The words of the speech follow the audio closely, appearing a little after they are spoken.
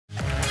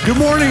Good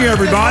morning,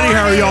 everybody.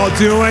 How are y'all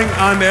doing?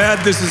 I'm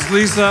Ed. This is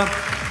Lisa.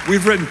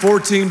 We've written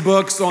 14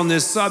 books on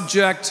this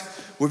subject.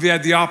 We've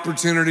had the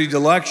opportunity to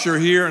lecture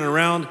here and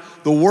around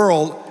the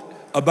world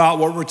about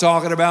what we're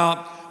talking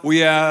about. We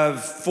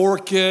have 4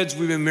 kids.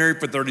 We've been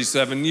married for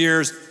 37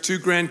 years, 2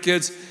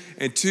 grandkids,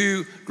 and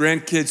 2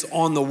 grandkids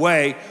on the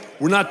way.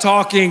 We're not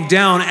talking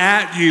down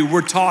at you.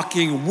 We're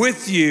talking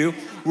with you.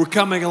 We're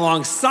coming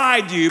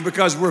alongside you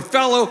because we're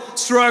fellow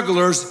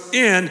strugglers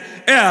in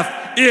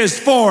F is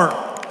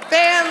for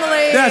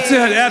family. That's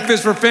it. F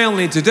is for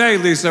family. And today,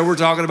 Lisa, we're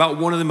talking about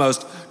one of the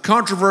most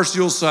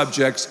controversial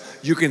subjects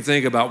you can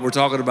think about. We're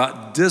talking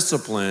about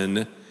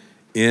discipline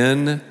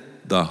in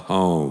the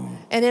home.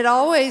 And it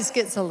always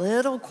gets a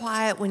little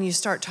quiet when you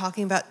start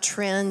talking about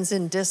trends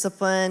and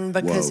discipline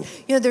because,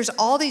 there's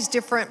all these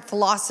different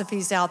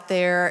philosophies out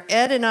there.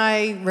 Ed and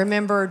I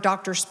remember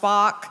Dr.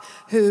 Spock,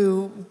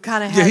 who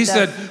kind of had he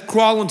said,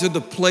 crawl into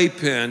the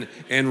playpen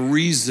and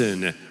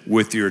reason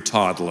with your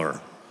toddler.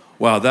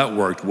 Wow, that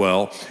worked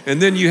well.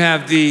 And then you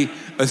have the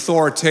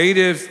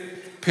authoritative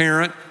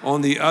parent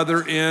on the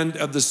other end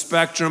of the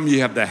spectrum.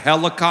 You have the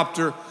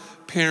helicopter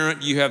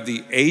parent. You have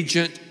the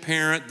agent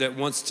parent that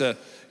wants to,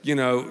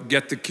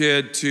 get the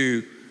kid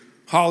to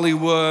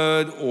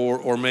Hollywood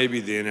or maybe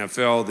the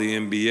NFL, the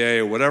NBA,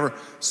 or whatever.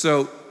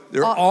 So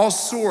there are all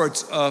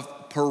sorts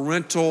of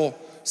parental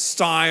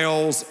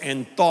styles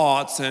and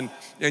thoughts, and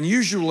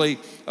usually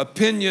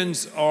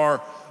opinions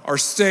are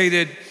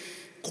stated.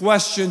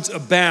 Questions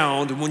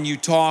abound when you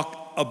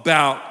talk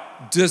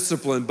about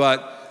discipline,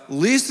 but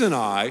Lisa and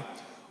I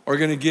are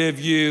going to give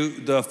you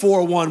the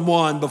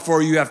 411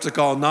 before you have to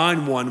call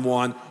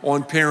 911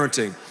 on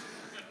parenting.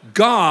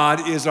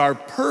 God is our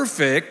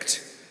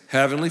perfect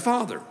Heavenly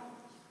Father.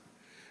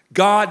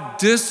 God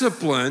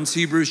disciplines,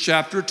 Hebrews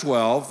chapter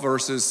 12,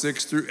 verses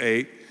 6 through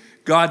 8.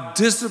 God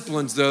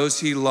disciplines those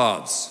he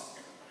loves.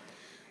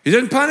 He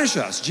didn't punish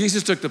us.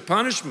 Jesus took the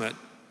punishment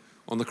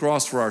on the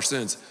cross for our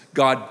sins.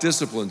 God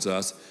disciplines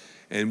us,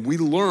 and we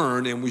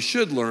learn, and we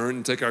should learn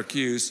and take our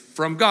cues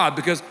from God,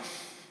 because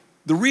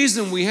the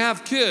reason we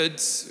have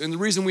kids and the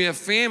reason we have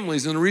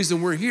families and the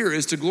reason we're here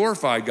is to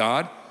glorify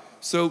God.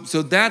 So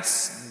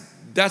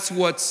that's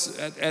what's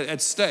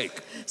at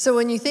stake. So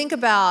when you think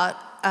about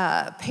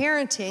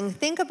parenting,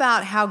 think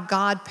about how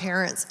God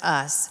parents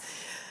us.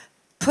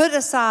 Put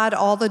aside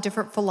all the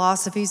different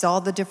philosophies,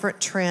 all the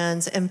different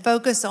trends, and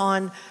focus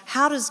on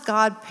how does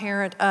God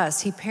parent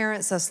us? He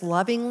parents us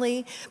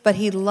lovingly, but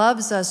he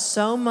loves us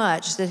so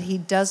much that he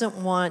doesn't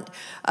want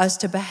us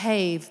to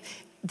behave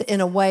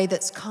in a way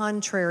that's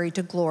contrary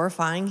to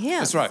glorifying him.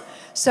 That's right.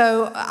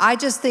 So I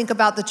just think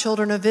about the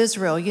children of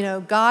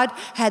Israel. God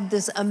had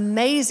this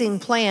amazing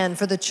plan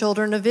for the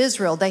children of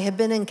Israel. They had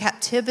been in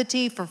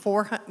captivity for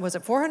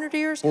 400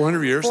 years?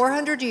 400 years.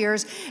 400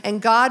 years.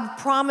 And God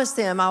promised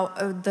them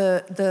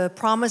the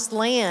promised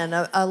land,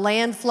 a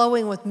land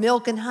flowing with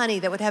milk and honey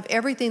that would have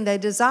everything they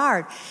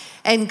desired.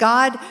 And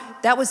God,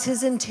 that was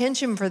his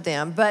intention for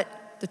them. But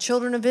the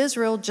children of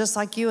Israel, just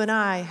like you and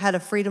I, had a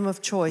freedom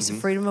of choice, a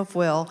freedom of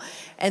will,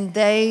 and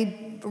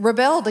they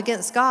rebelled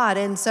against God.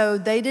 And so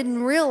they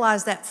didn't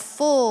realize that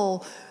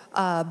full,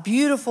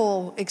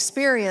 beautiful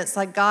experience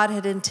like God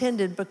had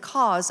intended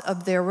because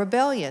of their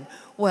rebellion.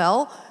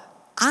 Well,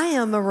 I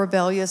am a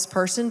rebellious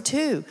person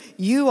too.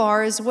 You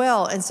are as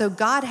well. And so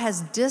God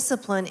has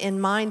discipline in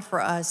mind for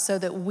us so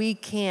that we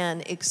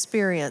can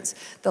experience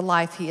the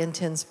life he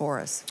intends for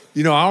us.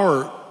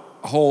 Our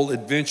whole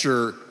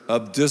adventure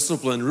of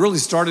discipline really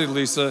started,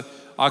 Lisa,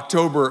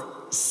 October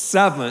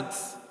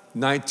 7th,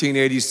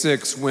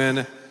 1986,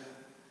 when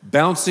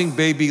bouncing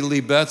baby Lee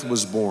Beth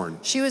was born.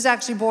 She was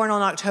actually born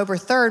on October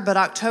 3rd, but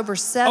October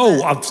 7th.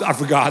 Oh, I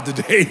forgot the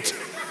date.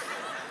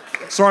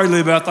 Sorry,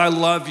 Lee Beth, I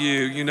love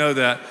you. You know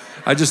that.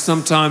 I just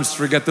sometimes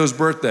forget those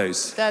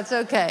birthdays. That's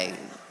okay.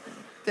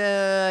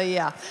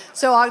 Yeah.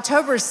 So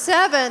October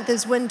 7th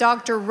is when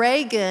Dr.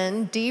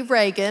 Reagan, D.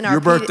 Reagan. Your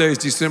birthday is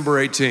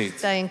December 18th.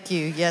 Thank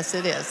you. Yes,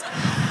 it is.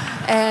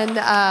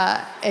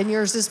 And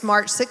yours is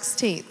March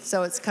 16th,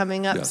 so it's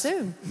coming up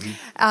soon.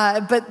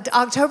 But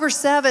October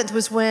 7th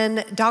was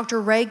when Dr.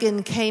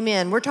 Reagan came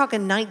in. We're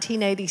talking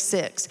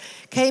 1986.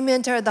 Came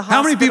into the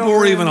hospital. How many people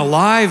were even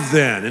alive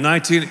then in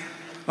 19...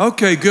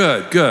 Okay,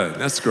 good.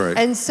 That's great.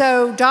 And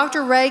so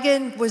Dr.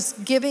 Reagan was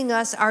giving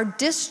us our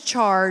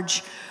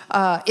discharge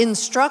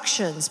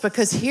instructions,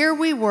 because here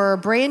we were,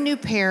 brand new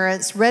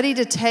parents, ready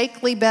to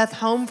take Lee Beth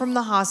home from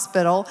the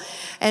hospital.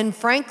 And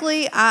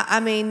frankly, I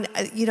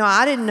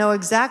didn't know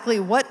exactly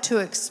what to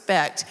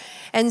expect.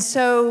 And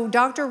so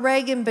Dr.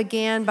 Reagan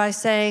began by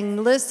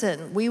saying,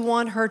 listen, we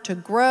want her to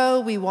grow.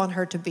 We want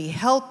her to be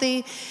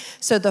healthy.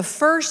 So the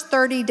first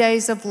 30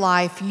 days of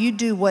life, you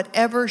do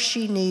whatever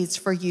she needs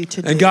for you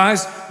to do. And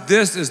guys,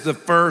 this is the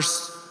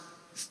first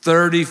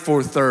 30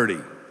 for 30.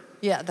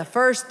 Yeah, the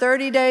first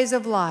 30 days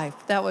of life.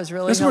 That was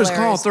really hilarious. That's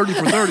what it's called, 30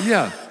 for 30,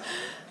 yeah.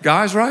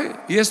 Guys, right?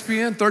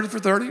 ESPN, 30 for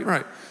 30,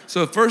 right.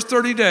 So first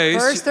 30 days,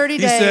 First 30 he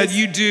days, said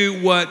you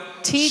do what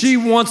she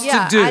wants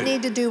to do. I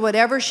need to do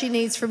whatever she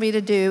needs for me to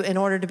do in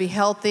order to be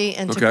healthy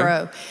and to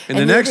grow. And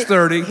the next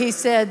 30. He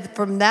said,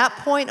 from that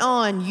point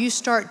on, you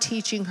start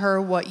teaching her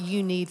what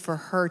you need for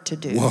her to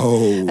do.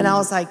 Whoa. And I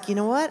was like, you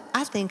know what?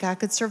 I think I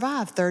could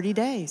survive 30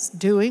 days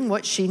doing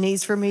what she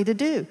needs for me to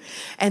do.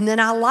 And then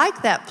I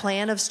like that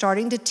plan of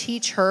starting to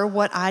teach her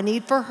what I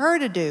need for her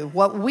to do,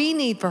 what we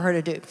need for her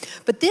to do.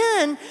 But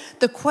then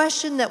the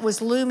question that was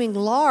looming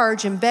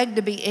large and begged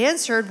to be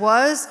answered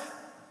was,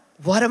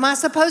 what am I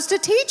supposed to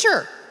teach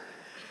her?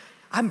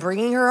 I'm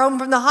bringing her home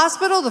from the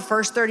hospital the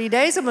first 30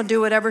 days. I'm going to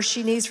do whatever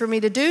she needs for me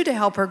to do to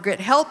help her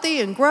get healthy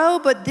and grow.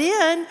 But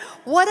then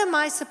what am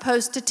I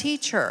supposed to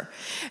teach her?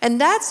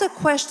 And that's a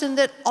question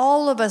that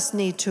all of us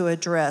need to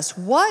address.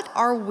 What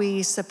are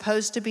we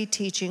supposed to be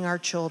teaching our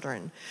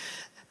children?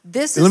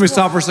 Let me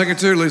stop for a second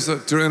too, Lisa,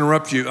 to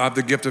interrupt you. I have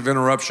the gift of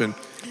interruption.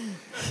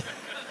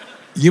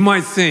 You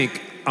might think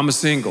I'm a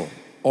single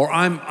or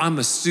I'm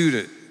a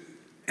student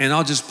and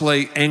I'll just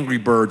play Angry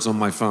Birds on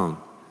my phone.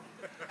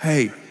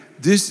 Hey,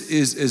 this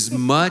is as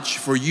much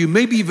for you,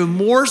 maybe even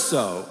more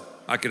so,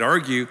 I could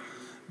argue,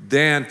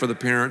 than for the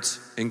parents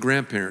and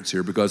grandparents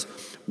here, because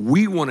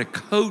we want to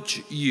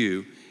coach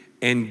you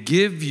and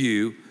give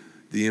you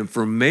the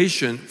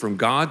information from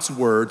God's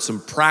word, some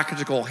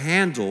practical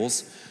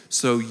handles,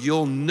 so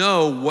you'll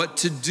know what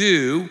to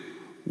do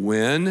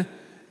when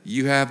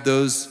you have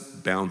those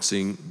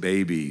bouncing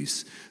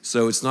babies.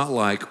 So it's not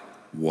like,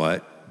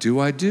 what do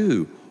I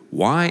do?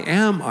 Why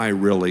am I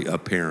really a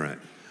parent?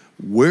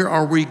 Where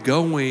are we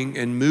going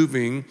and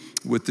moving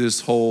with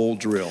this whole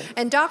drill?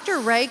 And Dr.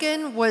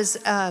 Reagan was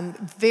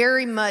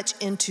very much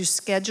into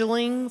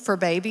scheduling for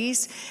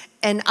babies.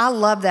 And I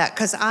love that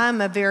because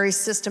I'm a very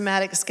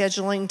systematic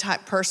scheduling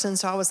type person.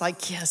 So I was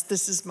like, yes,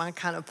 this is my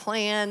kind of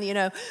plan, you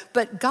know.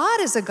 But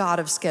God is a God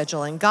of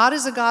scheduling. God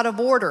is a God of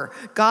order.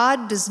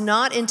 God does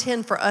not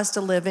intend for us to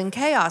live in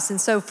chaos.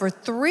 And so for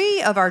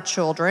 3 of our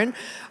children,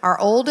 our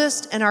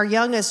oldest and our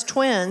youngest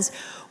twins,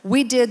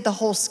 we did the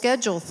whole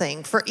schedule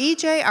thing. For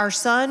EJ, our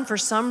son, for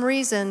some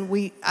reason,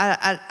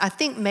 I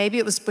think maybe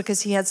it was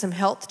because he had some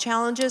health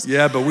challenges.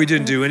 Yeah, but we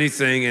didn't do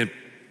anything. And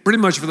pretty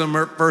much for the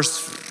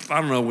first,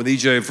 I don't know, with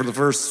EJ, for the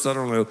first,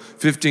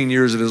 15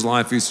 years of his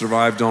life, he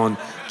survived on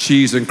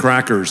cheese and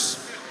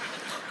crackers.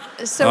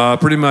 So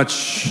pretty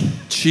much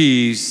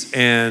cheese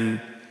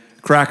and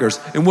crackers.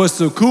 And what's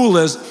so cool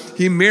is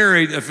he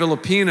married a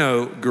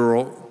Filipino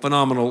girl,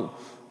 phenomenal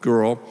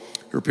girl.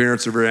 Her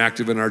parents are very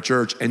active in our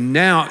church. And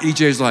now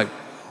EJ's like,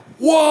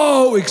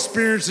 whoa,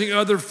 experiencing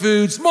other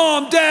foods.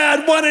 Mom,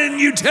 Dad, why didn't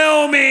you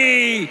tell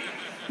me?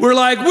 We're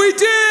like, we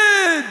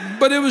did,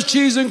 but it was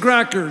cheese and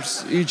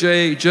crackers.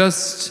 EJ,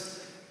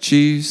 just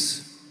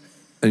cheese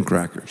and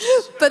crackers.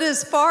 But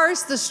as far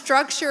as the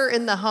structure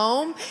in the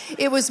home,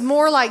 it was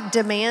more like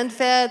demand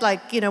fed,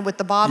 like, you know, with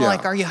the bottle,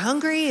 like, are you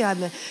hungry?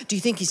 Do you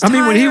think he's tired? I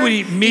mean, when he would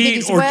eat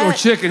meat or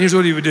chicken, here's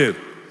what he would do.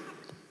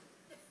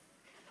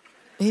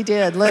 He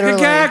did, literally.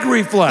 Like a gag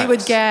reflex. He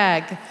would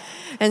gag.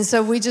 And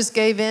so we just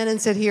gave in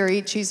and said, here,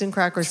 eat cheese and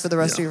crackers for the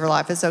rest of your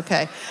life. It's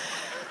okay.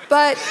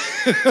 But,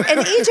 and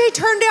EJ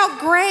turned out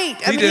great.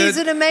 I mean, he's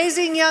an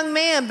amazing young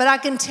man. But I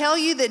can tell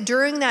you that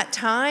during that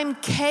time,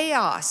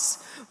 chaos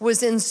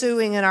was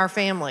ensuing in our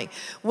family.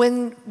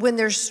 When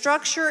there's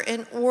structure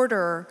and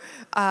order,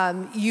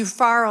 you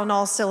fire on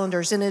all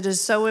cylinders, and it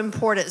is so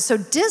important. So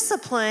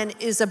discipline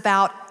is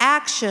about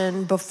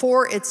action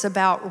before it's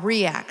about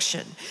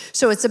reaction.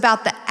 So it's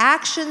about the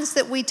actions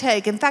that we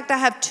take. In fact, I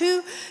have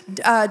 2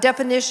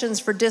 definitions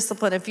for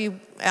discipline.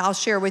 I'll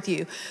share with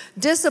you.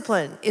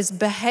 Discipline is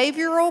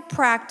behavioral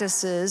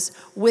practices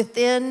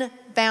within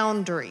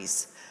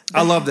boundaries.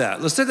 I love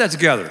that. Let's say that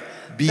together.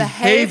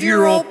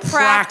 Behavioral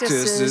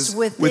practices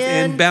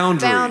within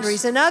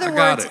boundaries. In other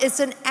words, it's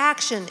an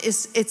action.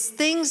 It's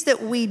things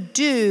that we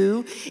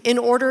do in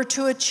order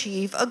to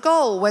achieve a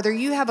goal. Whether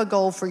you have a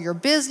goal for your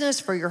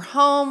business, for your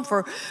home,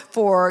 for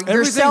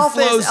yourself,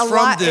 flows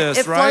from this,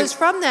 it flows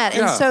from that.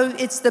 Yeah. And so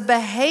it's the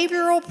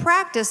behavioral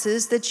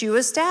practices that you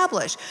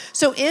establish.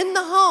 So in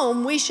the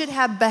home, we should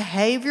have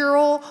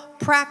behavioral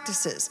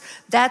practices.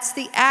 That's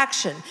the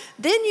action.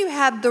 Then you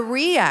have the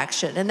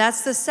reaction, and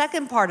that's the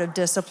second part of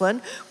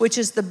discipline, which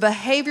is the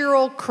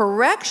behavioral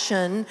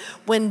correction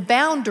when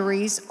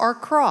boundaries are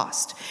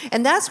crossed.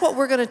 And that's what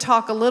we're going to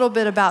talk a little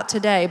bit about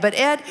today. But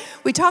Ed,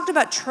 we talked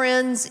about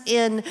trends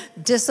in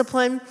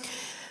discipline.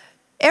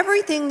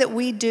 Everything that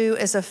we do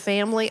as a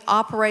family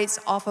operates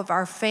off of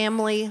our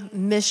family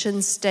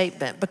mission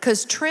statement,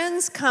 because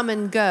trends come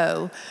and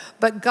go,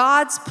 but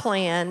God's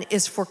plan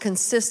is for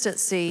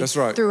consistency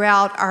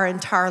throughout our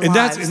entire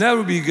lives. And that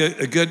would be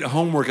a good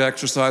homework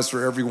exercise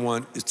for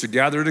everyone, is to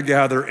gather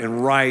together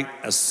and write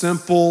a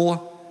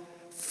simple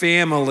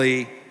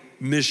family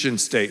mission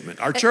statement.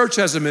 Our church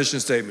has a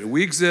mission statement.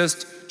 We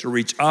exist to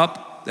reach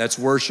up, that's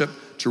worship,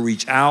 to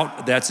reach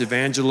out, that's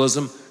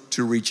evangelism,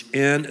 to reach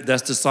in,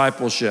 that's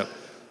discipleship.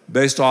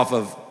 Based off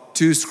of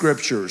 2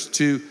 scriptures,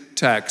 2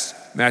 texts,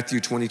 Matthew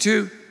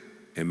 22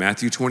 and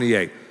Matthew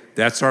 28.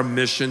 That's our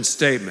mission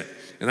statement.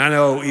 And I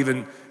know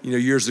even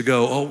years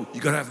ago, oh,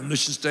 you got to have a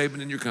mission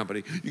statement in your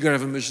company. You got to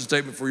have a mission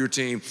statement for your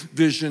team,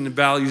 vision and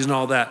values and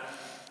all that.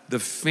 The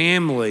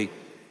family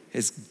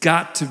has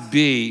got to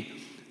be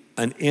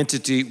an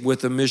entity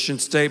with a mission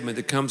statement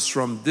that comes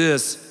from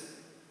this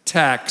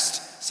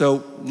text.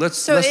 So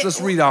let's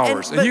read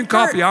ours, and you can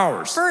copy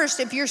ours. First,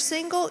 if you're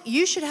single,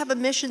 you should have a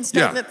mission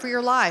statement for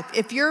your life.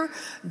 If you're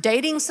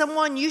dating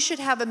someone, you should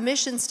have a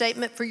mission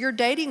statement for your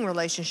dating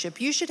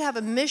relationship. You should have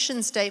a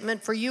mission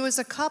statement for you as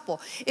a couple.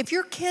 If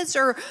your kids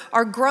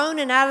are grown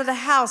and out of the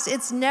house,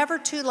 it's never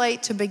too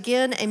late to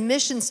begin a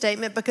mission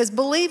statement, because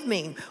believe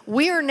me,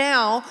 we are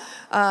now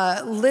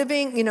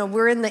living,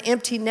 we're in the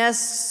empty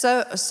nest,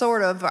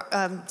 sort of.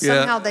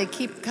 Somehow they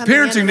keep coming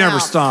in Parenting and never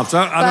out. stops.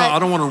 I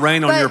don't want to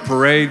rain on your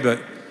parade, but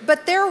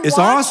it's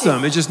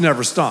awesome. It just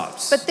never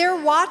stops. But they're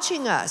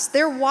watching us.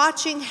 They're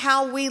watching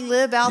how we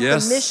live out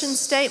the mission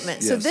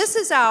statement. So this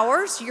is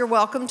ours. You're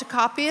welcome to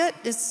copy it.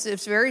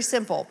 It's very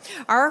simple.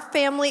 Our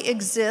family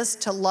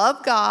exists to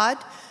love God,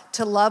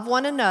 to love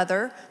one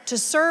another, to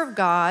serve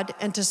God,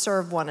 and to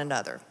serve one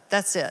another.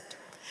 That's it.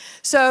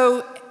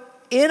 So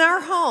in our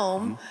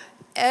home,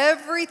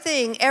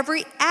 everything,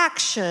 every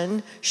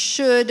action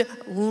should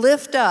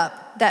lift up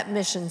that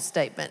mission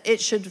statement. It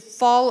should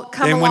come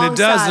alongside. And when it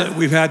doesn't,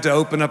 we've had to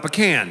open up a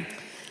can.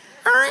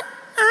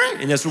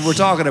 And that's what we're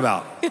talking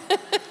about.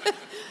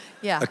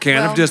 A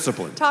can of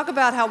discipline. Talk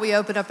about how we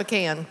open up a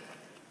can.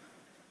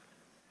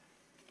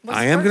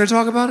 I am going to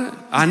talk about it?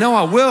 I know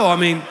I will. I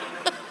mean.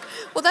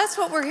 Well, that's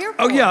what we're here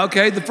for. Oh, yeah,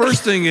 okay. The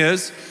first thing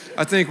is,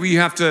 I think we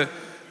have to,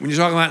 when you're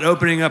talking about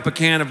opening up a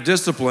can of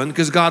discipline,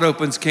 because God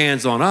opens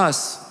cans on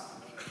us,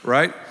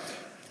 right?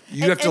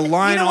 You have to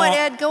line up. You know what,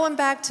 up. Ed? Going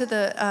back to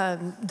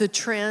the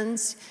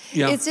trends,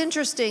 it's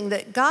interesting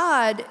that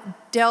God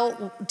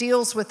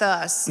deals with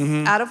us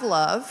out of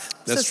love.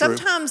 That's so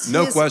sometimes true.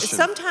 No question.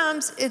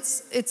 Sometimes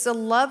it's a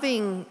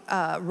loving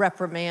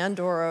reprimand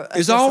or love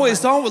is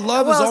always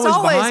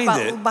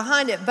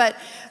behind it. But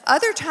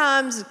other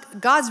times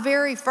God's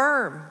very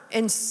firm,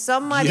 and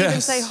some might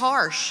even say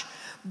harsh.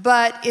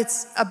 But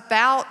it's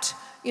about,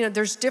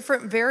 there's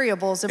different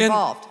variables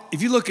involved. And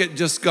if you look at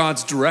just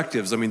God's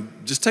directives, I mean,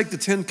 just take the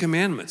 10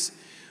 Commandments.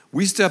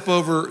 We step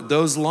over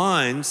those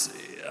lines,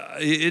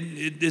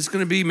 it's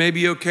going to be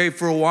maybe okay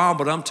for a while,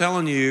 but I'm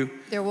telling you,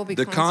 there will be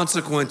the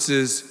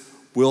consequences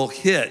will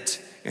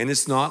hit, and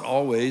it's not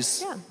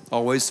always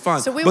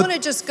fun. So we want to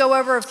just go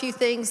over a few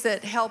things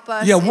that help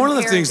us. Yeah, one of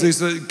the things,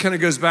 Lisa, kind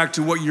of goes back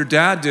to what your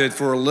dad did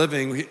for a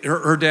living.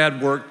 Her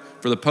dad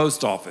worked for the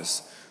post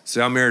office.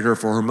 So I married her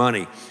for her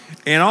money.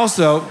 And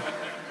also,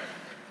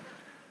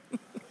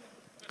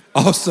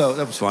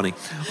 that was funny.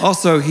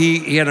 Also,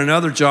 he had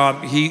another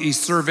job. He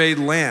surveyed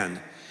land.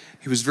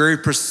 He was very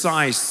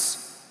precise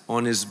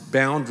on his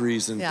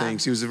boundaries and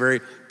things. He was a very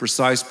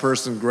precise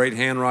person, great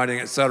handwriting,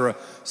 etc.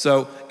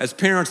 So as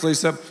parents,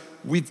 Lisa,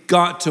 we've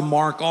got to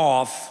mark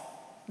off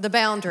the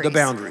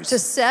boundaries. To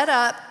set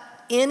up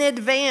in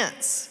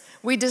advance.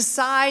 We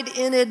decide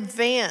in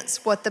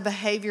advance what the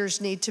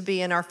behaviors need to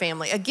be in our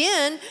family.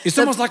 Again, it's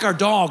almost like our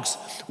dogs.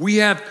 We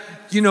have,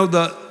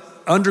 the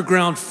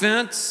underground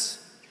fence,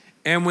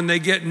 and when they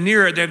get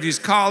near it, they have these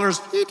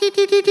collars.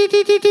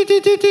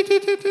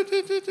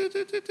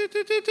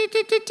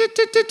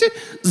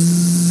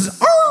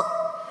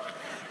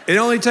 It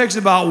only takes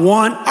about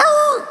one,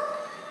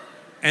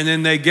 and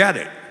then they get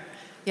it.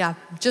 Yeah,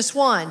 just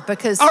one,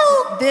 because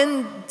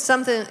then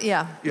something,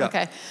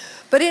 okay.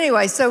 But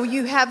anyway, so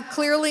you have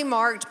clearly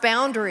marked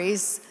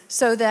boundaries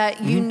so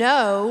that you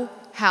know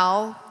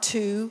how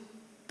to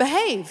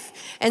behave.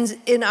 And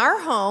in our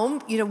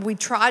home, we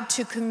tried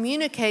to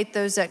communicate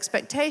those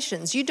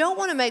expectations. You don't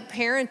want to make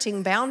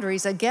parenting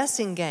boundaries a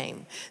guessing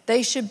game.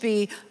 They should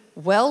be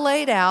well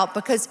laid out,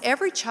 because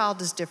every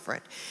child is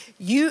different.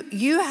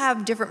 You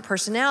have different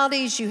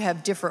personalities, you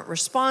have different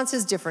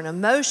responses, different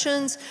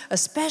emotions,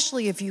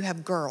 especially if you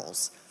have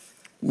girls.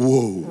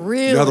 Whoa,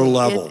 really, another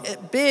level.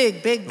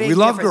 Big we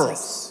love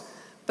girls.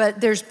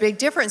 But there's big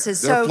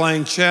differences. They're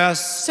playing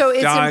chess. So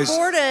it's guys,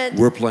 important.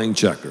 We're playing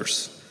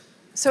checkers.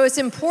 So it's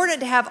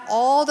important to have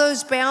all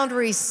those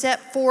boundaries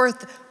set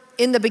forth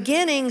in the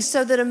beginning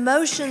so that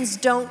emotions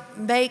don't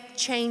make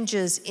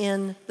changes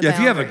in the boundaries. If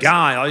you have a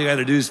guy, all you got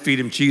to do is feed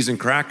him cheese and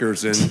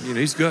crackers, and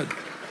he's good.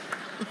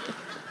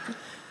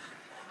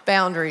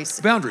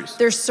 Boundaries.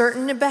 There's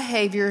certain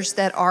behaviors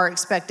that are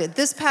expected.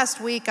 This past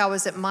week, I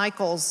was at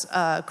Michael's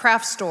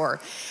craft store,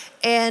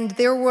 and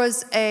there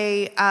was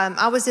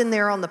I was in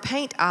there on the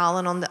paint aisle,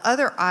 and on the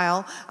other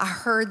aisle, I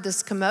heard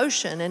this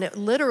commotion, and it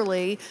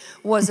literally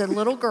was a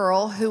little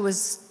girl who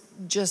was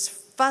just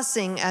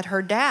fussing at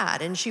her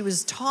dad, and she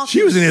was talking.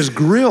 She was in his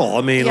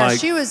grill.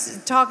 She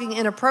was talking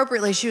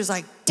inappropriately. She was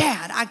like,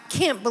 "Dad, I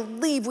can't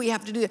believe we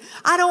have to do it.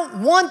 I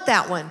don't want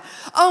that one.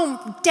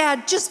 Oh,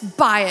 Dad, just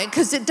buy it,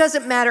 because it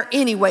doesn't matter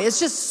anyway. It's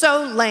just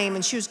so lame."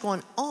 And she was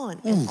going on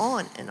and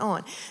on and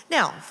on.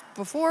 Now,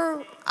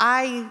 before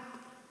I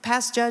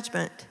pass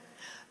judgment,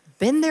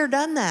 been there,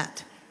 done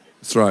that.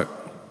 That's right.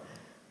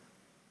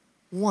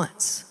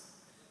 Once.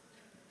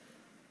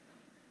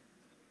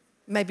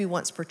 Maybe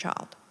once per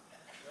child.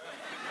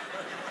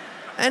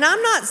 And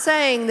I'm not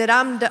saying that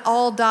I'm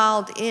all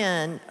dialed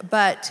in,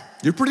 but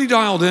you're pretty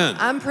dialed in.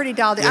 I'm pretty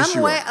dialed in. Yes,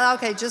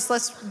 Okay,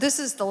 this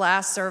is the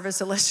last service,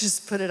 so let's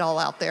just put it all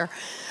out there.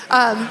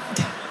 I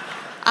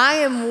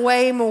am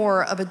way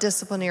more of a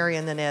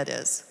disciplinarian than Ed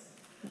is.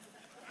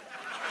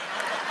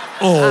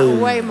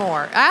 Way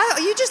more.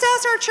 You just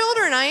asked our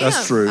children. I am.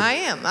 That's true. I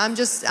am.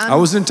 I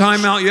was in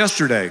timeout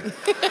yesterday.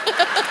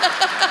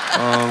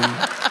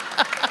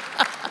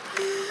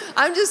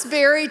 I'm just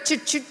very,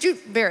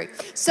 very.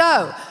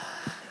 So,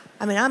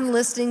 I mean, I'm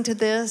listening to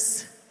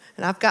this,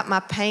 and I've got my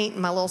paint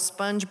and my little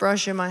sponge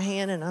brush in my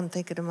hand, and I'm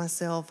thinking to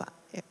myself,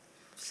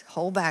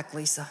 hold back,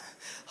 Lisa.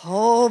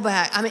 Hold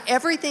back. I mean,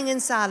 everything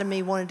inside of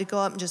me wanted to go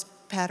up and just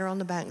pat her on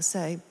the back and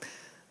say,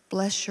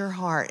 bless your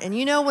heart. And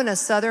you know when a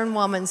Southern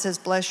woman says,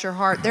 bless your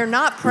heart, they're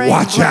not praying.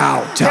 Watch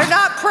out. They're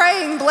not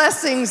praying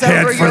blessings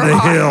Head over for your the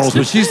heart. hills.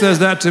 When she says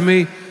that to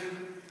me,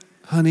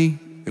 honey,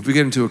 if we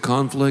get into a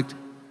conflict,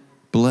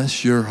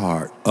 bless your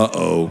heart.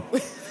 Uh-oh.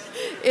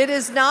 It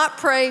is not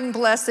praying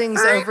blessings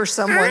over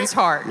someone's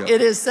heart. Yep.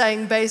 It is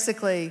saying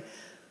basically,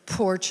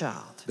 poor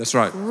child. That's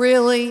right.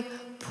 Really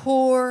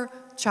poor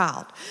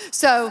child.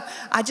 So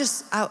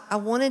I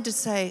wanted to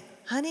say,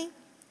 honey,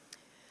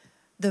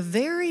 the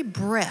very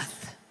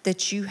breath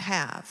that you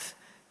have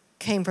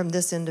came from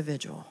this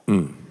individual.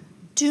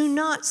 Do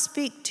not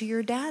speak to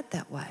your dad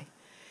that way.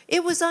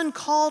 It was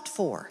uncalled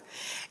for.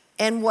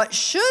 And what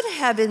should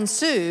have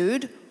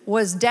ensued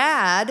was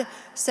dad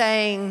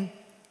saying,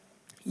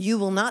 you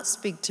will not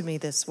speak to me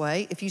this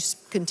way. If you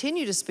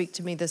continue to speak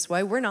to me this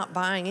way, we're not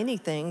buying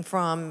anything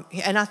from,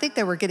 and I think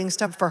they were getting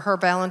stuff for her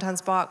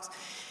Valentine's box.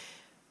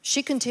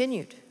 She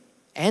continued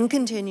and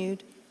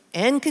continued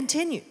and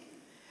continued.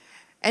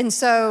 And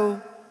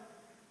so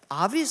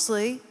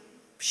obviously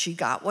she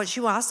got what she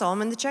wanted. I saw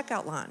him in the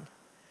checkout line.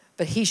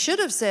 But he should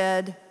have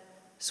said,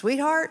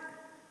 sweetheart,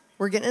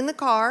 we're getting in the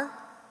car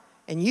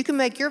and you can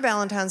make your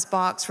Valentine's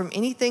box from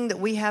anything that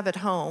we have at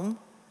home,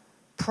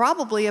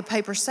 probably a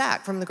paper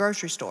sack from the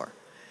grocery store.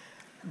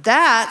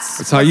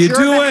 That's how you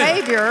do your it.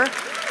 behavior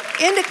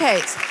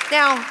indicates.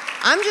 Now,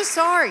 I'm just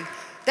sorry.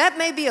 That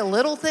may be a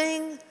little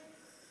thing,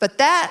 but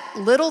that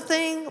little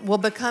thing will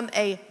become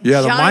a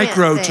giant the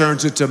micro thing.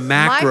 turns into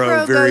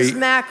macro goes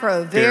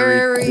macro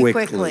very quickly.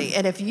 quickly.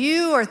 And if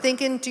you are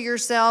thinking to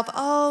yourself,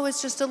 oh,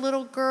 it's just a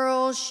little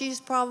girl, she's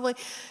probably,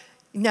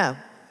 no.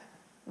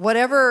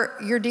 Whatever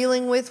you're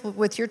dealing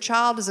with your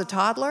child as a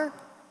toddler,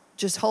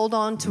 just hold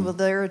on to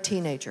they're a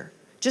teenager.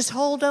 Just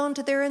hold on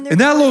to they're in their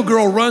And that little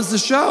girl runs the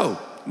show,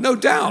 no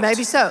doubt.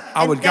 Maybe so.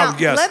 I would guess.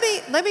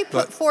 Let me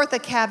put forth a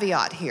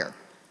caveat here.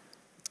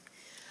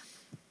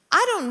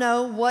 I don't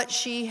know what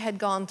she had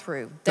gone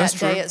through that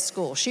day at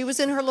school. She was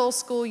in her little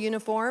school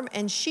uniform,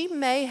 and she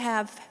may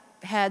have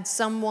had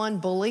someone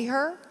bully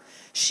her.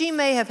 She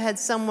may have had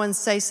someone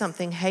say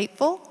something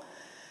hateful.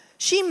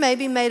 She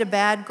maybe made a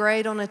bad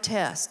grade on a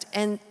test,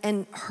 and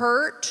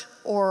hurt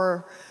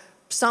or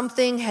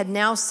something had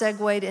now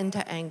segued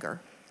into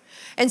anger.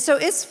 And so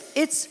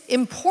it's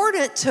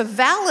important to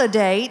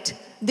validate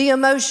the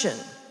emotion.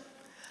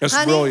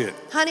 That's brilliant.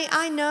 Honey,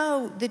 I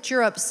know that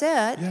you're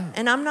upset,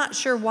 and I'm not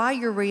sure why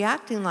you're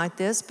reacting like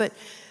this, but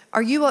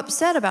are you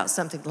upset about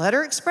something? Let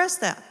her express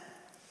that.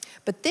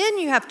 But then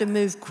you have to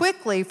move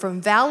quickly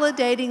from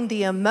validating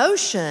the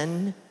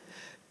emotion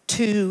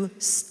to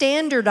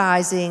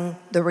standardizing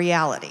the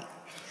reality.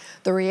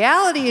 The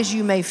reality is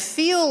you may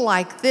feel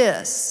like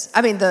this.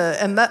 I mean, the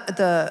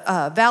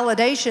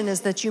validation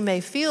is that you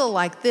may feel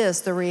like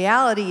this. The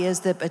reality is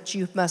that, but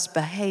you must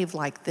behave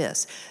like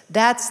this.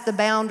 That's the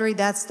boundary.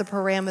 That's the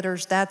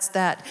parameters. That's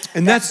that.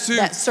 And that's too,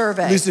 that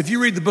survey. Lisa, if you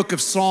read the book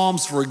of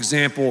Psalms, for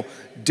example,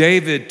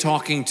 David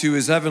talking to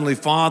his heavenly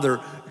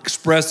Father,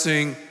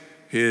 expressing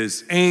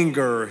his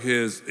anger,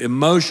 his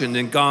emotion,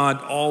 and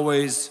God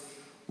always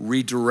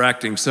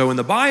redirecting. So in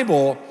the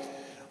Bible,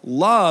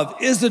 love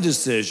is a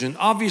decision.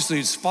 Obviously,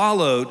 it's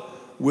followed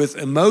with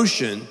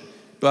emotion,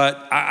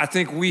 but I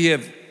think we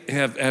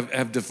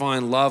have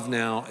defined love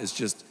now as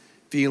just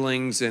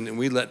feelings, and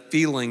we let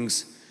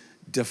feelings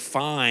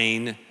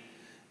define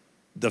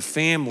the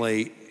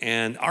family,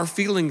 and our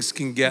feelings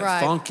can get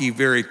funky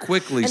very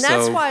quickly. And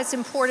that's why it's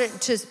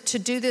important to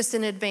do this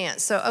in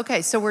advance. So,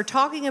 okay, so we're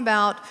talking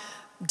about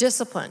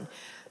discipline.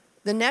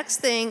 The next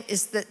thing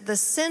is that the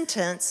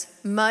sentence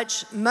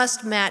must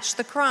match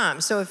the crime.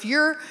 So if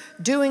you're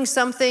doing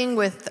something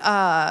with,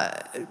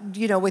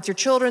 with your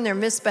children, they're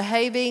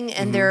misbehaving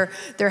and they're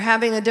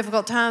having a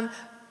difficult time,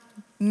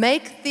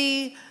 make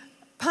the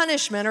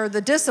punishment or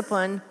the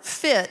discipline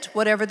fit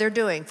whatever they're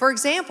doing. For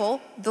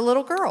example, the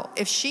little girl,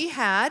 if she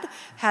had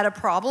a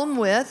problem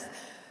with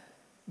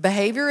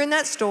behavior in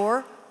that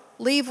store,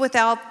 leave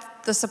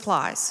without the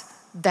supplies.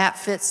 That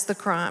fits the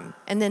crime.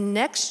 And then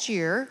next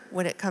year,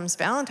 when it comes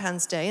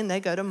Valentine's Day and they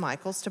go to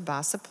Michael's to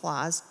buy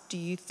supplies, do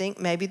you think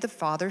maybe the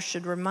father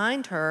should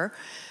remind her,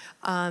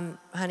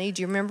 honey,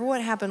 do you remember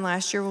what happened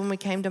last year when we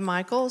came to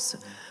Michael's?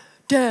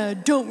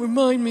 Dad, don't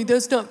remind me,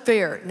 that's not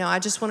fair. No, I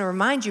just want to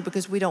remind you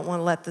because we don't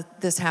want to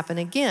let this happen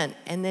again.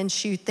 And then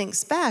she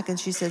thinks back and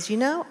she says, you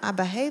know, I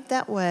behaved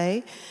that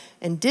way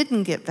and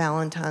didn't get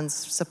Valentine's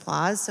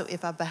supplies. So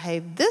if I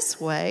behave this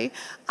way,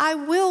 I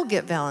will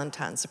get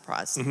Valentine's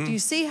surprise. Do you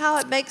see how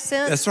it makes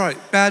sense? That's right.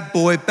 Bad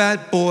boy,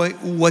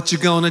 what you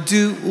gonna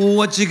do?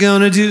 What you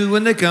gonna do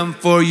when they come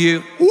for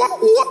you?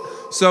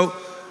 So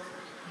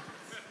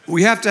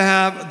we have to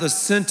have the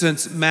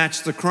sentence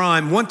match the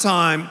crime. One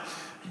time,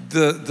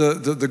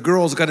 the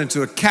girls got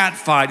into a cat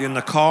fight in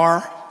the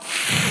car.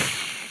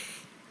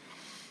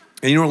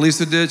 And you know what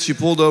Lisa did? She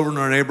pulled over in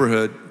our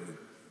neighborhood,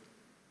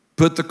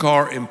 put the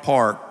car in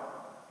park,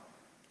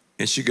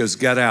 and she goes,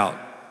 get out.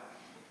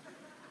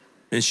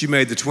 And she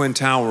made the Twin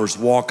Towers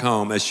walk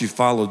home as she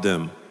followed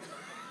them.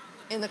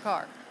 In the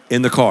car.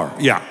 In the car,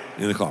 yeah,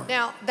 in the car.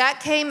 Now, that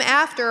came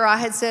after I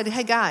had said,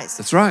 hey, guys.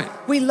 That's right.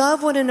 We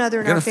love one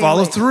another in our family.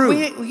 Follow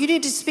through. You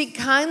need to speak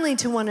kindly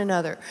to one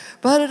another.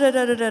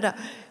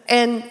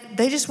 And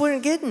they just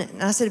weren't getting it.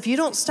 And I said, if you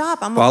don't stop,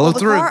 I'm going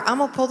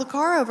to pull the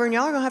car over and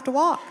y'all are going to have to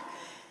walk.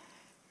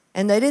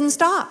 And they didn't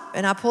stop.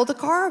 And I pulled the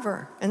car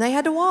over and they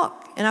had to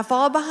walk. And I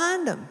followed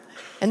behind them.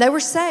 And they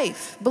were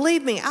safe.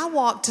 Believe me, I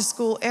walked to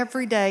school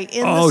every day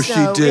in the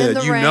snow, in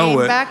the rain,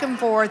 back and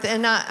forth,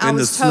 and I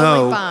was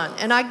totally fine.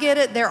 And I get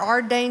it, there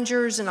are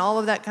dangers and all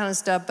of that kind of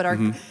stuff, but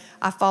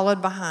I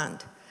followed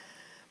behind.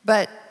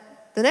 But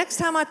the next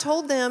time I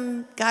told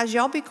them, guys,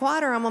 y'all be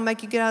quiet or I'm going to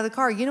make you get out of the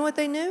car, you know what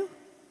they knew?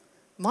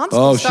 Mom's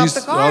going to stop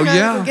the car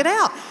and get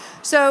out.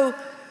 So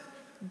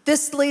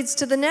this leads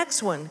to the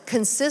next one.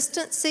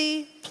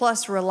 Consistency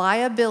plus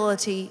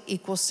reliability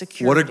equals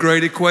security. What a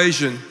great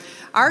equation.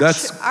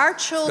 Our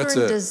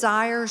children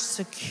desire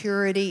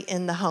security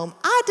in the home.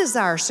 I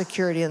desire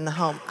security in the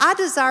home. I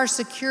desire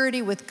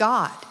security with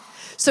God.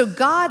 So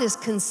God is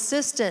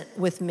consistent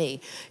with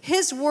me.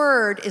 His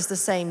word is the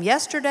same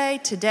yesterday,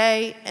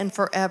 today, and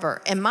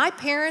forever. And my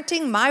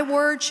parenting, my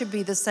word should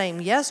be the same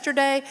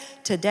yesterday,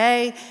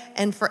 today,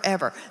 and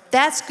forever.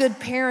 That's good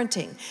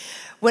parenting.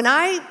 When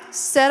I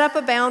set up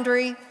a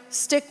boundary,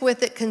 stick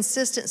with it,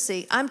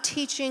 consistency, I'm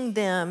teaching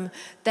them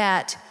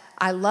that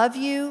I love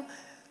you.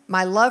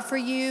 My love for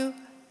you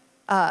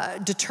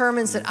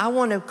determines that I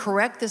want to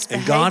correct this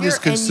behavior. And God is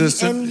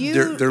consistent.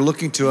 They're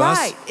looking to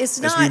us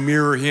as we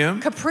mirror Him.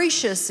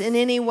 Capricious in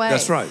any way.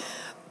 That's right.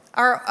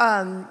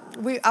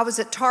 I was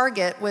at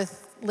Target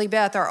with Lee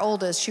Beth, our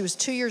oldest. She was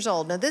 2 years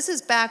old. Now, this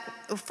is back,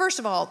 first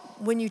of all,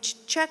 when you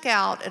check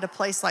out at a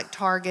place like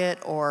Target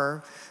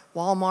or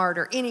Walmart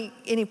or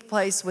any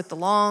place with the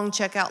long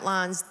checkout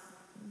lines,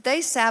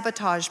 they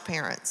sabotage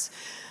parents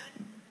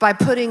by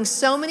putting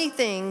so many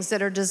things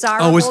that are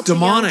desirable it's to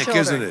demonic, young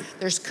children. isn't it?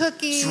 There's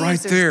cookies, it's right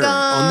there's there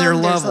gum, on their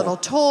level. There's little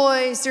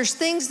toys, there's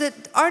things that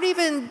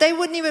they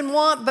wouldn't even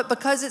want, but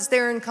because it's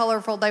there and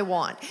colorful, they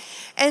want.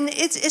 And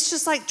it's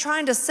just like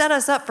trying to set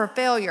us up for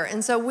failure.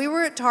 And so we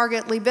were at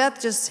Target. Lee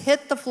Beth just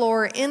hit the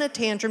floor in a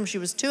tantrum. She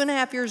was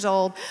 2.5 years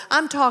old.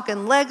 I'm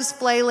talking legs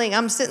flailing.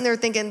 I'm sitting there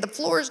thinking, the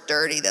floor's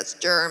dirty. That's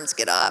germs.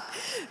 Get up.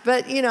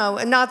 But,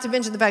 and not to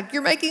mention the fact,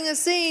 you're making a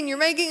scene. You're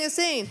making a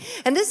scene.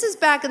 And this is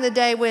back in the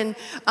day when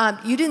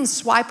you didn't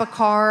swipe a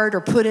card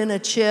or put in a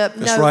chip.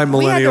 That's right,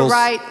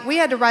 millennials. We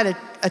had to write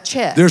a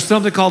check. There's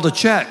something called a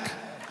check.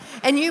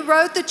 And you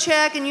wrote the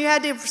check and you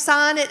had to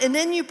sign it, and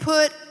then you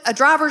put a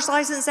driver's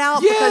license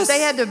out because they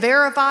had to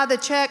verify the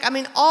check. I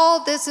mean,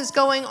 all this is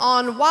going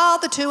on while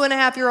the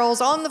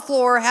 2.5-year-old's on the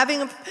floor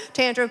having a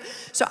tantrum.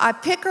 So I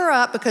pick her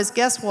up because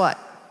guess what?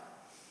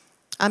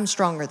 I'm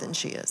stronger than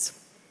she is.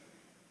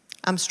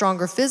 I'm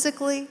stronger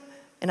physically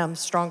and I'm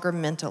stronger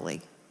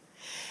mentally.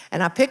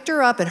 And I picked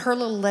her up, and her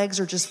little legs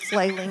are just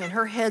flailing, and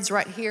her head's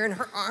right here, and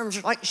her arms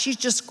are like, she's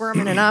just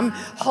squirming, and I'm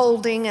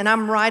holding, and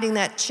I'm writing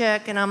that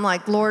check, and I'm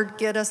like, Lord,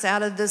 get us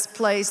out of this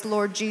place.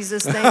 Lord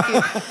Jesus, thank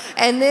you.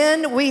 And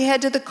then we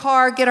head to the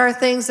car, get our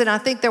things, and I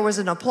think there was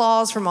an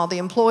applause from all the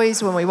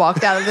employees when we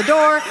walked out of the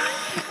door.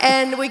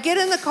 And we get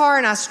in the car,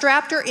 and I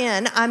strapped her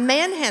in. I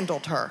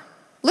manhandled her.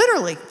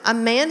 Literally, I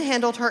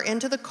manhandled her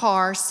into the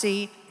car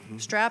seat,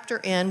 strapped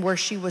her in where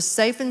she was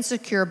safe and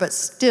secure, but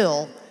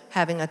still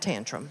having a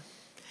tantrum.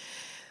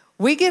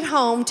 We get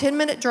home,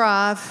 10-minute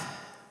drive,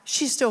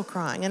 she's still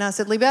crying. And I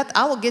said, Lee Beth,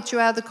 I will get you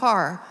out of the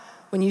car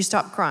when you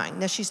stop crying.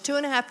 Now, she's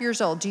 2.5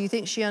 years old. Do you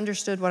think she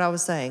understood what I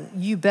was saying?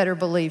 You better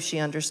believe she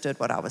understood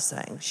what I was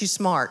saying. She's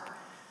smart.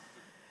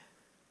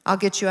 I'll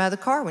get you out of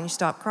the car when you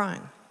stop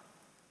crying.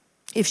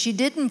 If she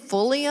didn't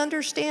fully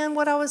understand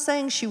what I was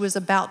saying, she was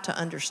about to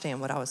understand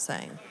what I was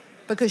saying.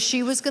 Because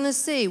she was going to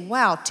see,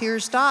 wow,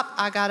 tears stopped,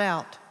 I got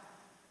out.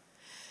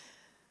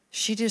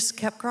 She just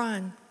kept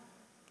crying.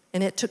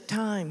 And it took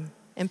time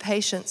and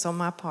patience on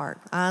my part.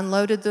 I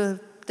unloaded the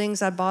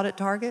things I bought at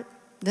Target.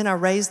 Then I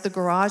raised the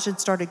garage and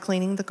started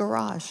cleaning the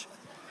garage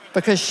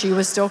because she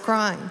was still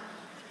crying.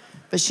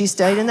 But she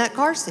stayed in that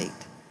car seat.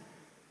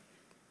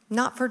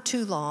 Not for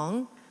too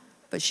long,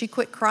 but she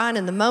quit crying.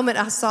 And the moment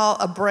I saw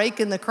a break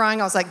in the crying,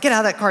 I was like, get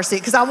out of that car seat.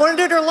 Because I wanted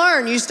her to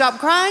learn. You stop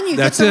crying, you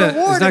get the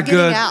reward of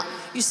getting out.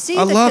 You see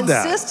I the love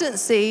that.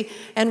 consistency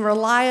and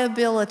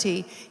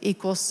reliability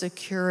equals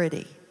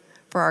security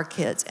for our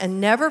kids. And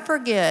never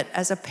forget,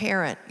 as a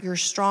parent, you're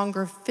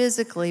stronger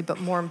physically, but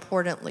more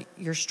importantly,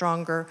 you're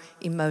stronger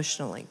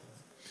emotionally.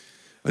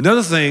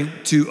 Another thing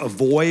to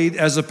avoid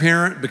as a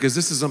parent, because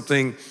this is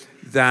something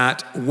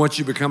that once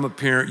you become a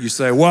parent, you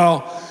say,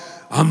 well,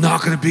 I'm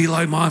not going to be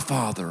like my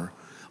father,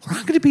 or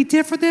I'm going to be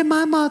different than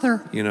my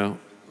mother. You know,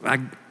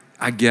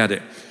 I get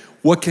it.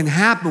 What can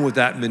happen with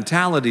that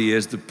mentality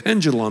is the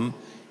pendulum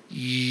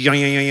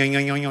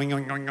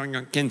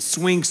can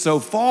swing so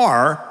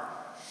far,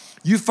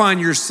 you find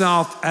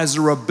yourself as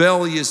a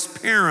rebellious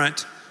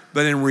parent,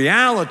 but in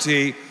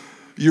reality,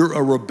 you're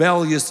a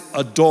rebellious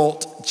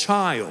adult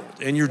child,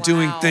 and you're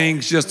doing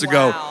things just to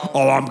go,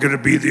 oh, I'm going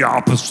to be the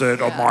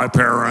opposite of my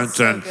parents. That's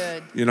so and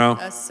good. You know,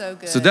 that's so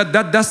good. So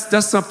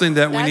that's something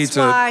that we need to.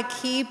 That's why I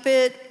keep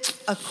it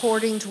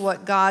according to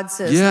what God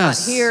says.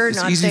 Yes, not here, it's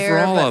not easy there,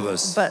 for all but, of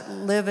us. but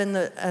live in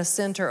the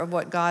center of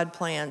what God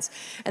plans.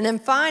 And then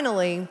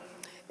finally,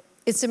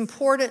 it's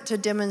important to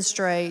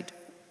demonstrate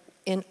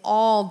in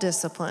all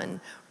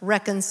discipline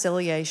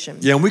reconciliation.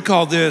 Yeah, and we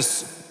call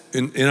this.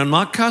 And I'm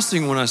not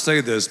cussing when I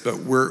say this, but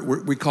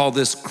we call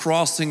this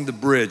crossing the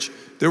bridge.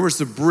 There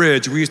was a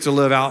bridge. We used to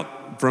live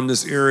out from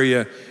this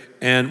area,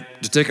 and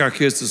to take our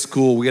kids to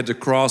school, we had to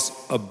cross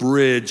a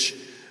bridge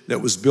that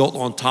was built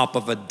on top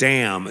of a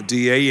dam, a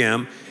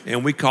D-A-M,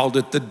 and we called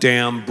it the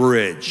dam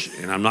bridge.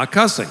 And I'm not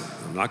cussing.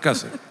 I'm not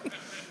cussing.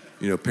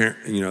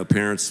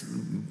 Parents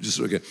just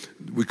okay.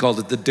 We called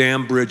it the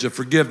dam bridge of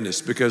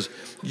forgiveness because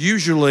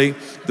usually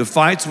the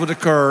fights would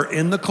occur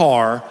in the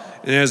car.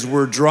 And as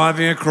we're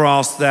driving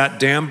across that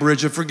damn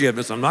bridge of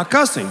forgiveness, I'm not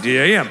cussing,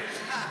 D-A-M,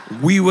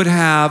 we would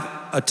have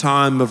a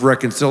time of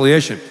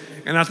reconciliation.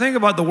 And I think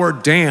about the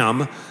word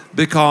damn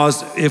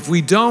because if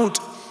we don't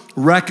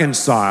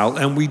reconcile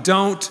and we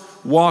don't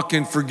walk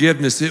in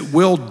forgiveness, it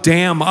will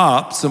dam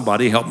up,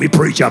 somebody help me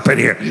preach up in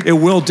here, it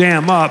will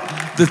dam up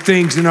the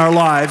things in our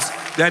lives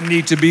that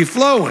need to be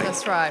flowing.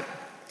 That's right.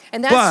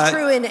 And that's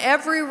true in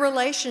every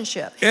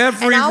relationship.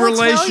 Every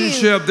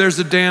relationship, there's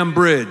a damn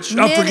bridge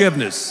of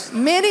forgiveness.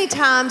 Many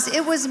times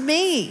it was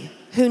me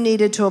who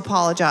needed to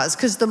apologize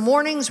because the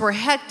mornings were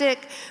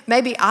hectic.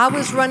 Maybe I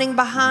was running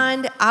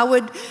behind. I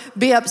would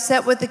be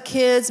upset with the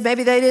kids.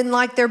 Maybe they didn't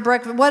like their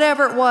breakfast,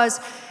 whatever it was.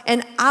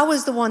 And I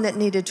was the one that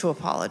needed to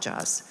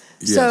apologize.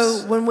 Yes.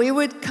 So when we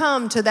would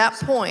come to that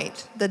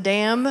point, the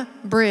damn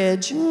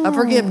bridge of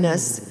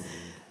forgiveness,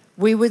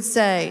 we would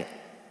say,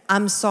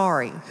 I'm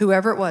sorry,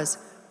 whoever it was.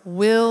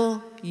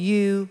 Will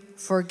you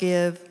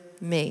forgive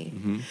me?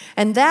 Mm-hmm.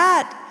 And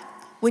that,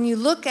 when you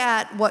look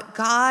at what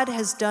God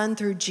has done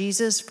through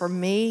Jesus for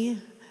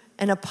me,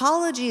 an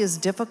apology is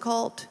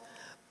difficult,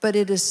 but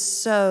it is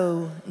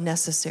so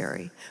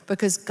necessary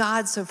because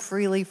God so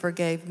freely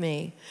forgave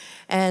me.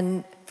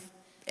 And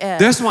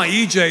that's why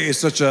EJ is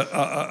such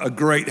a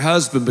great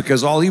husband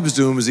because all he was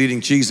doing was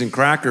eating cheese and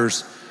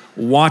crackers,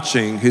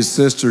 watching his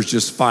sisters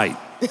just fight.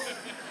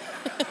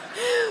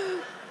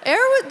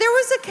 There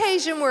was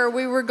occasion where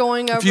we were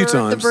going over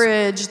the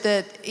bridge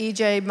that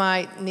EJ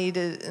might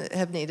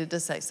have needed to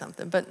say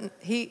something, but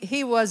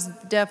he was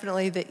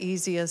definitely the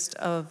easiest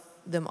of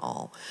them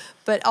all.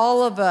 But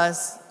all of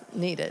us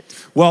need it.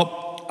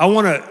 Well, I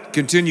want to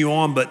continue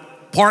on,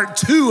 but part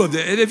 2 of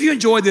it, if you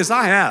enjoyed this,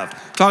 I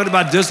have, talking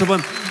about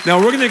discipline. Now,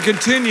 we're going to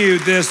continue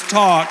this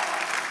talk,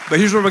 but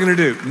here's what we're going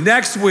to do.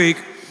 Next week,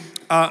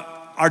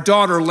 our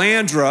daughter,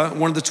 Landra,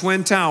 one of the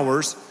Twin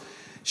Towers,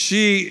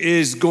 she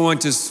is going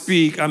to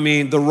speak,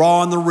 the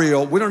raw and the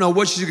real. We don't know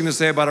what she's going to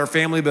say about our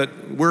family, but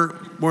we're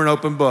an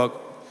open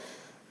book.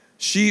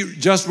 She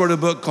just wrote a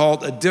book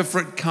called A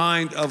Different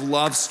Kind of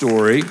Love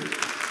Story.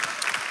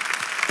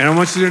 And I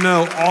want you to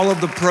know all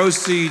of the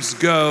proceeds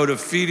go to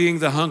feeding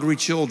the hungry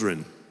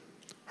children.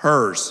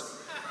 Hers.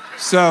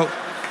 So.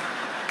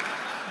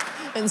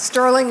 And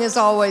Sterling is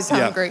always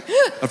hungry. Yeah.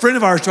 A friend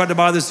of ours tried to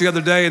buy this the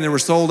other day, and they were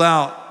sold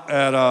out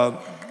at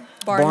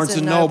Barnes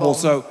 & Noble.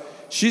 So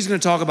she's going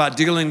to talk about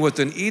dealing with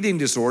an eating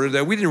disorder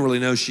that we didn't really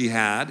know she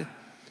had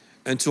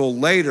until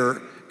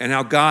later, and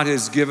how God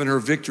has given her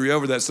victory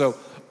over that. So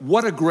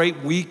what a great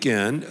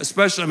weekend,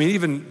 especially,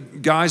 even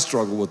guys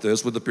struggle with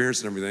this, with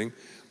appearance and everything,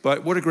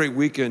 but what a great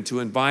weekend to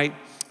invite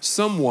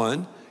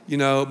someone,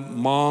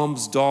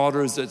 moms,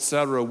 daughters,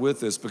 etc., with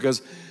this,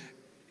 because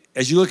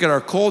as you look at our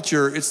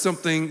culture, it's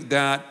something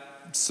that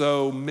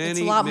so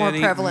many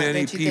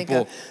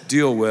people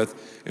deal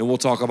with, and we'll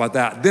talk about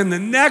that. Then the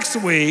next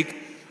week,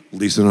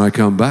 Lisa and I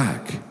come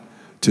back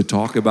to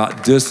talk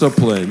about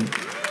discipline,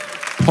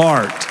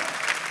 part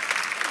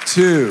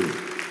 2.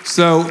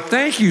 So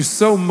thank you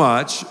so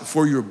much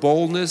for your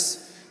boldness.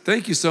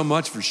 Thank you so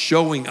much for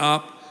showing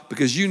up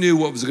because you knew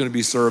what was going to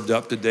be served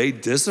up today.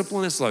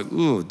 Discipline, it's like,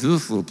 ooh,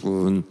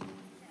 discipline.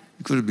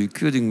 You could be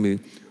kidding me.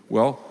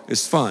 Well,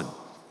 it's fun.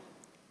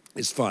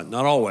 It's fun.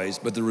 Not always,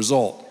 but the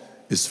result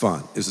is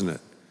fun, isn't it?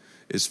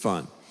 It's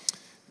fun.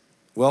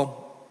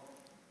 Well,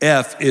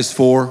 F is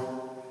for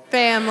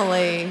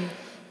family.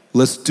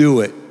 Let's do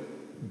it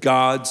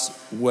God's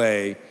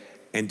way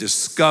and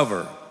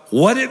discover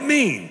what it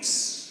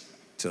means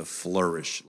to flourish.